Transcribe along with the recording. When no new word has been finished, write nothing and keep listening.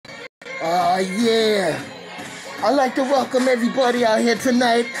Yeah. I'd like to welcome everybody out here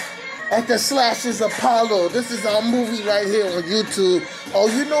tonight at the Slashers Apollo. This is our movie right here on YouTube. Oh,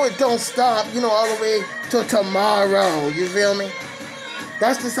 you know it don't stop, all the way till tomorrow. You feel me?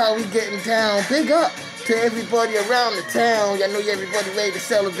 That's just how we getting down. Big up to everybody around the town. I know everybody ready to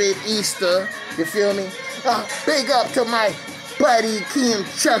celebrate Easter. You feel me? Big up to my buddy King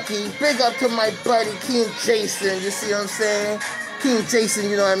Chucky. Big up to my buddy King Jason. You see what I'm saying? King Jason,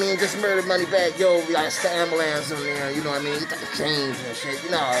 you know what I mean? Just murdered money back. Yo, we got the ambulance on there, you know what I mean? He took the chains and shit, you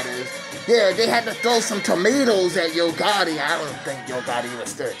know how it is. Yeah, they had to throw some tomatoes at Yo Gotti. I don't think Yo Gotti would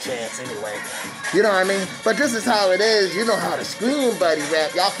stood a chance anyway. You know what I mean? But this is how it is. You know how to scream, buddy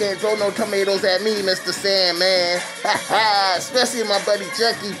rap. Y'all can't throw no tomatoes at me, Mr. Sandman. Ha ha! Especially my buddy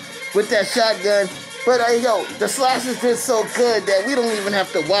Chucky with that shotgun. But yo, the Slashers did so good that we don't even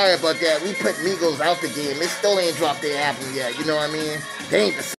have to worry about that. We put Migos out the game. They still ain't dropped their album yet. You know what I mean? They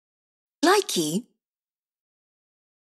ain't the Likey